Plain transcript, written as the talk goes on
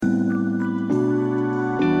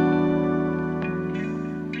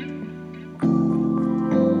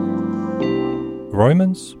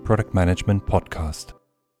Roman's Product Management Podcast.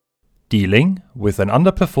 Dealing with an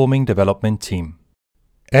underperforming development team.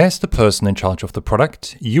 As the person in charge of the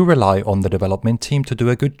product, you rely on the development team to do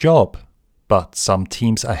a good job. But some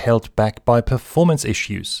teams are held back by performance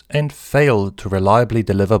issues and fail to reliably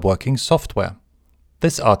deliver working software.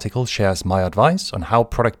 This article shares my advice on how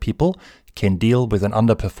product people can deal with an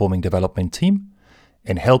underperforming development team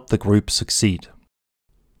and help the group succeed.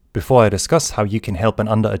 Before I discuss how you can help an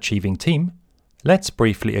underachieving team, let's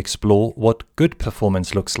briefly explore what good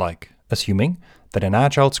performance looks like, assuming that an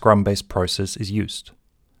agile Scrum-based process is used.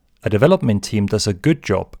 A development team does a good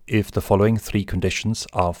job if the following three conditions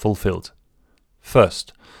are fulfilled.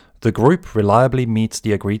 First, the group reliably meets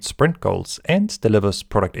the agreed sprint goals and delivers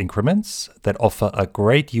product increments that offer a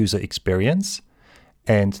great user experience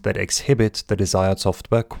and that exhibit the desired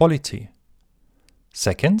software quality.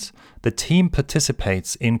 Second, the team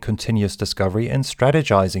participates in continuous discovery and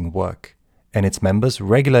strategizing work, and its members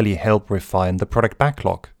regularly help refine the product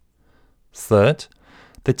backlog. Third,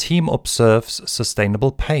 the team observes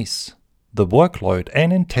sustainable pace. The workload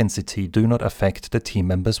and intensity do not affect the team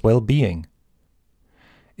members' well-being.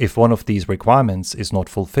 If one of these requirements is not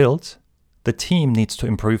fulfilled, the team needs to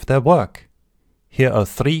improve their work. Here are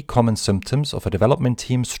three common symptoms of a development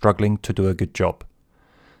team struggling to do a good job.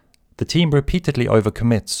 The team repeatedly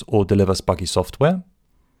overcommits or delivers buggy software.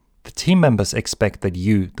 The team members expect that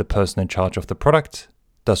you, the person in charge of the product,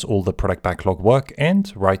 does all the product backlog work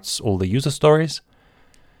and writes all the user stories.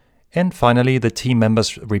 And finally, the team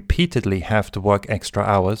members repeatedly have to work extra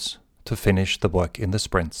hours to finish the work in the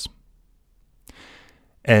sprints.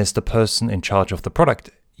 As the person in charge of the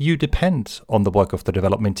product, you depend on the work of the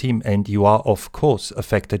development team and you are, of course,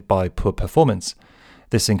 affected by poor performance.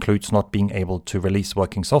 This includes not being able to release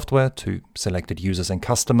working software to selected users and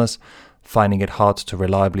customers, finding it hard to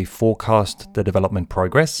reliably forecast the development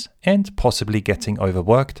progress, and possibly getting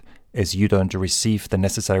overworked as you don't receive the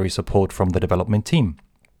necessary support from the development team.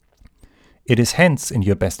 It is hence in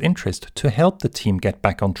your best interest to help the team get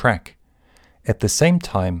back on track. At the same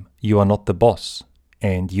time, you are not the boss,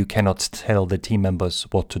 and you cannot tell the team members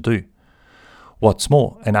what to do. What's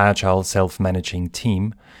more, an agile self-managing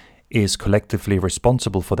team is collectively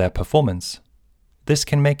responsible for their performance. This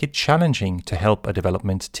can make it challenging to help a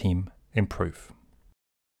development team improve.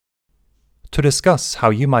 To discuss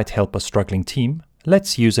how you might help a struggling team,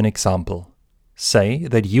 let's use an example. Say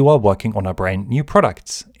that you are working on a brand new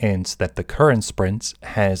product and that the current sprint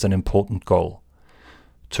has an important goal: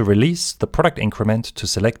 to release the product increment to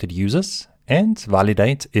selected users and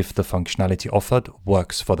validate if the functionality offered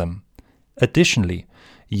works for them. Additionally,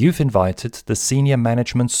 you've invited the senior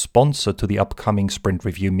management sponsor to the upcoming sprint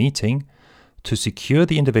review meeting to secure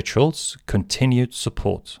the individual's continued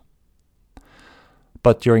support.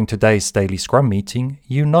 But during today's daily Scrum meeting,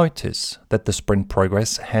 you notice that the sprint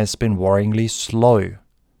progress has been worryingly slow.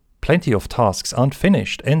 Plenty of tasks aren't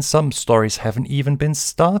finished and some stories haven't even been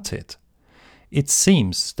started. It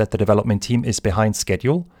seems that the development team is behind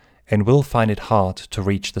schedule and will find it hard to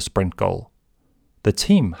reach the sprint goal. The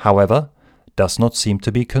team, however, does not seem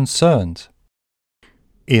to be concerned.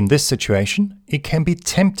 In this situation, it can be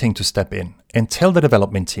tempting to step in and tell the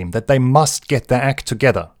development team that they must get their act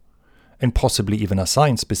together and possibly even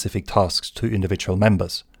assign specific tasks to individual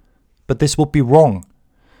members. But this would be wrong.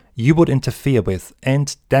 You would interfere with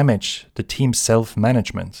and damage the team's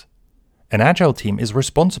self-management. An agile team is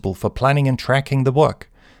responsible for planning and tracking the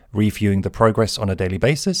work, reviewing the progress on a daily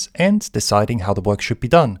basis and deciding how the work should be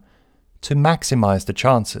done to maximize the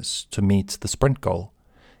chances to meet the sprint goal.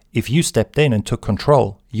 If you stepped in and took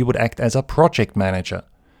control, you would act as a project manager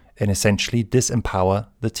and essentially disempower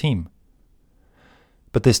the team.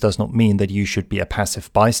 But this does not mean that you should be a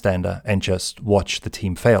passive bystander and just watch the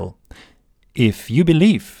team fail. If you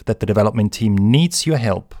believe that the development team needs your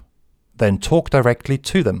help, then talk directly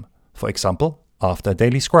to them, for example, after a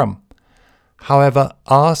daily Scrum. However,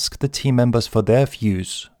 ask the team members for their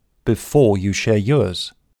views before you share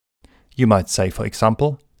yours. You might say, for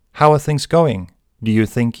example, "How are things going? Do you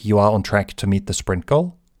think you are on track to meet the sprint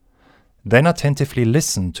goal?" Then attentively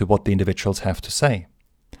listen to what the individuals have to say.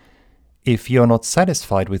 If you are not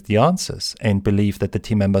satisfied with the answers and believe that the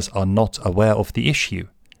team members are not aware of the issue,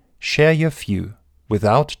 share your view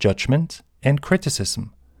without judgment and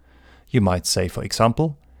criticism. You might say, for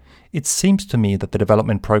example, "It seems to me that the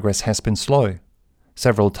development progress has been slow.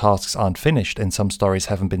 Several tasks aren't finished and some stories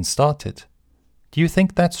haven't been started. Do you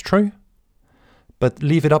think that's true?" But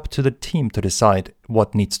leave it up to the team to decide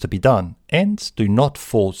what needs to be done and do not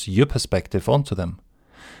force your perspective onto them.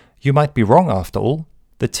 You might be wrong after all.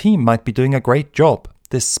 The team might be doing a great job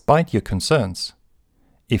despite your concerns.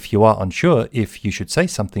 If you are unsure if you should say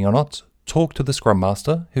something or not, talk to the Scrum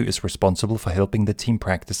Master, who is responsible for helping the team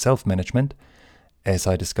practice self-management, as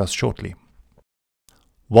I discuss shortly.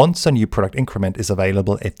 Once a new product increment is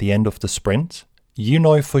available at the end of the sprint, you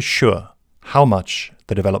know for sure how much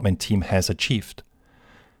the development team has achieved.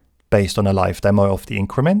 Based on a live demo of the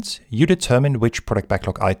increment, you determine which product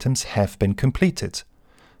backlog items have been completed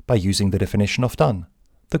by using the definition of done,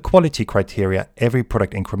 the quality criteria every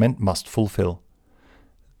product increment must fulfill.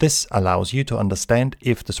 This allows you to understand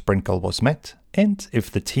if the sprint goal was met and if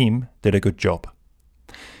the team did a good job.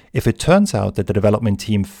 If it turns out that the development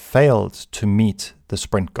team failed to meet the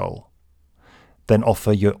sprint goal, then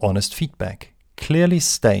offer your honest feedback. Clearly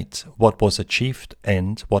state what was achieved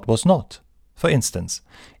and what was not. For instance,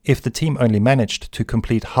 if the team only managed to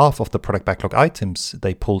complete half of the product backlog items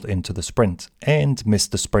they pulled into the sprint and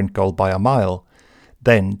missed the sprint goal by a mile,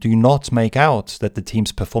 then do not make out that the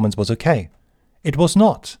team's performance was okay. It was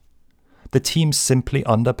not. The team simply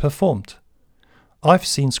underperformed. I've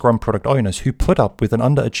seen Scrum product owners who put up with an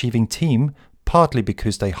underachieving team partly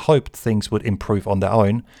because they hoped things would improve on their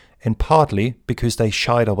own and partly because they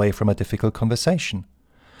shied away from a difficult conversation.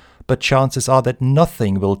 But chances are that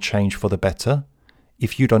nothing will change for the better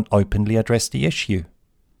if you don't openly address the issue.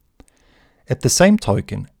 At the same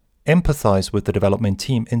token, empathize with the development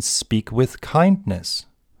team and speak with kindness.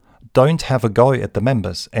 Don't have a go at the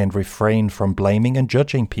members and refrain from blaming and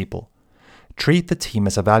judging people. Treat the team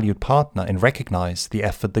as a valued partner and recognize the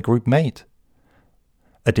effort the group made.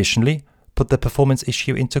 Additionally, put the performance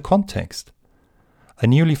issue into context. A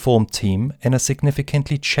newly formed team and a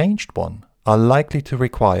significantly changed one are likely to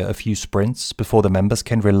require a few sprints before the members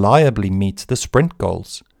can reliably meet the sprint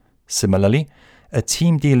goals. Similarly, a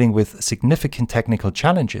team dealing with significant technical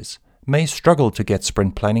challenges may struggle to get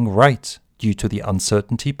sprint planning right due to the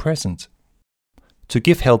uncertainty present. To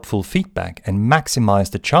give helpful feedback and maximize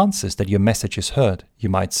the chances that your message is heard, you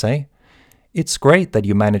might say, "It's great that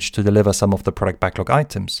you managed to deliver some of the product backlog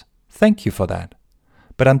items. Thank you for that.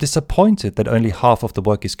 But I'm disappointed that only half of the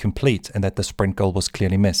work is complete and that the sprint goal was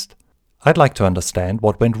clearly missed. I'd like to understand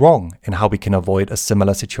what went wrong and how we can avoid a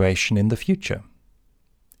similar situation in the future."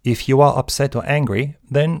 If you are upset or angry,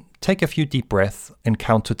 then take a few deep breaths and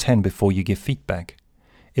count to 10 before you give feedback.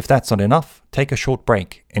 If that's not enough, take a short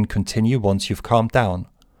break and continue once you've calmed down.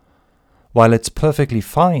 While it's perfectly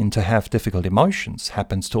fine to have difficult emotions,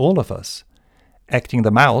 happens to all of us, acting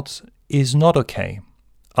them out is not okay.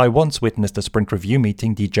 I once witnessed a sprint review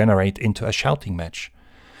meeting degenerate into a shouting match.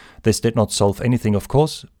 This did not solve anything, of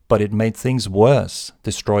course, but it made things worse,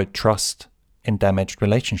 destroyed trust, and damaged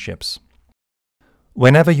relationships.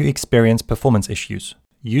 Whenever you experience performance issues,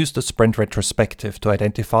 use the sprint retrospective to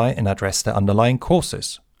identify and address the underlying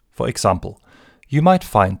causes. For example, you might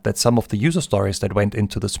find that some of the user stories that went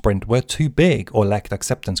into the sprint were too big or lacked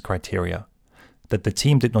acceptance criteria, that the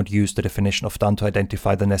team did not use the definition of done to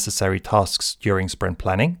identify the necessary tasks during sprint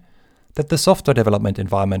planning, that the software development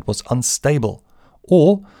environment was unstable,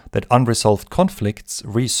 or that unresolved conflicts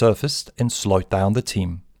resurfaced and slowed down the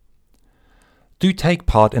team. Do take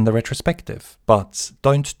part in the retrospective, but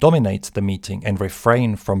don't dominate the meeting and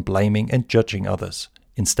refrain from blaming and judging others.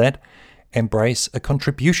 Instead, embrace a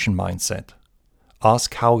contribution mindset.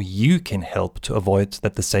 Ask how you can help to avoid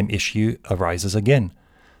that the same issue arises again.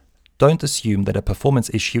 Don't assume that a performance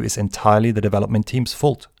issue is entirely the development team's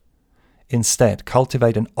fault. Instead,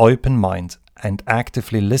 cultivate an open mind and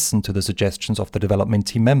actively listen to the suggestions of the development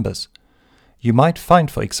team members. You might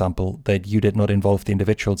find, for example, that you did not involve the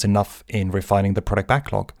individuals enough in refining the product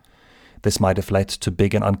backlog. This might have led to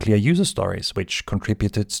big and unclear user stories, which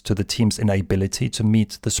contributed to the team's inability to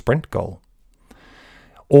meet the sprint goal.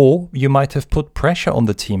 Or you might have put pressure on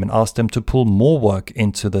the team and asked them to pull more work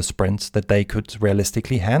into the sprint that they could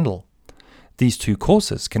realistically handle. These two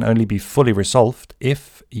causes can only be fully resolved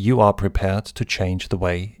if you are prepared to change the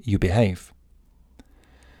way you behave.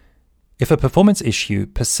 If a performance issue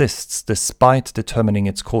persists despite determining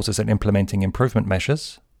its causes and implementing improvement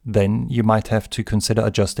measures, then you might have to consider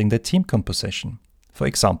adjusting the team composition. For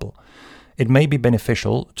example, it may be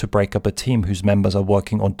beneficial to break up a team whose members are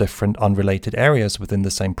working on different unrelated areas within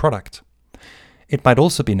the same product. It might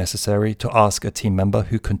also be necessary to ask a team member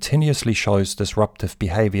who continuously shows disruptive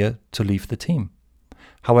behavior to leave the team.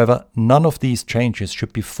 However, none of these changes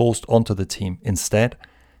should be forced onto the team. Instead,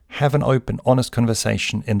 have an open, honest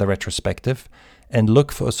conversation in the retrospective and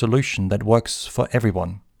look for a solution that works for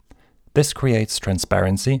everyone. This creates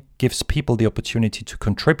transparency, gives people the opportunity to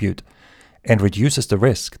contribute, and reduces the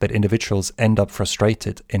risk that individuals end up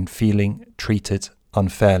frustrated and feeling treated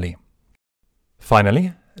unfairly.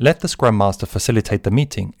 Finally, let the Scrum Master facilitate the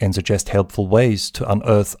meeting and suggest helpful ways to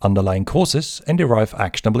unearth underlying causes and derive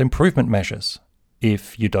actionable improvement measures.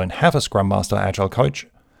 If you don't have a Scrum Master or Agile coach,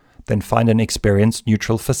 then find an experienced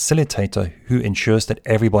neutral facilitator who ensures that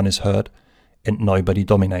everyone is heard and nobody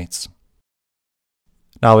dominates.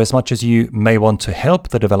 Now, as much as you may want to help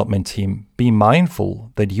the development team, be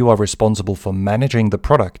mindful that you are responsible for managing the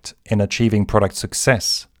product and achieving product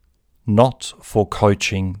success, not for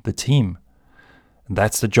coaching the team.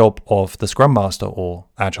 That's the job of the Scrum Master or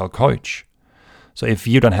Agile coach. So if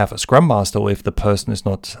you don't have a Scrum Master, or if the person is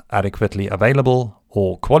not adequately available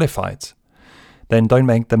or qualified, then don't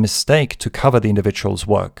make the mistake to cover the individual's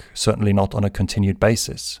work, certainly not on a continued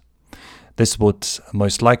basis. This would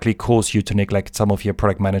most likely cause you to neglect some of your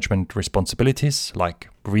product management responsibilities, like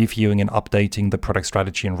reviewing and updating the product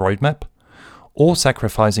strategy and roadmap, or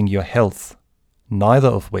sacrificing your health, neither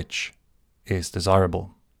of which is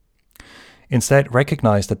desirable. Instead,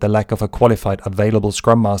 recognize that the lack of a qualified, available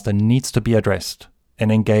Scrum Master needs to be addressed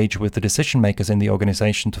and engage with the decision makers in the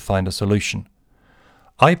organization to find a solution.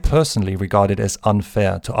 I personally regard it as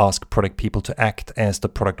unfair to ask product people to act as the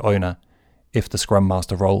product owner if the Scrum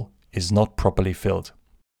Master role is not properly filled.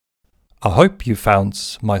 I hope you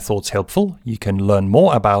found my thoughts helpful. You can learn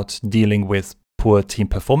more about dealing with poor team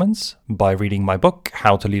performance by reading my book,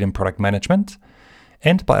 How to Lead in Product Management,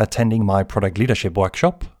 and by attending my product leadership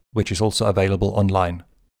workshop, which is also available online.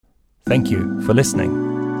 Thank you for listening.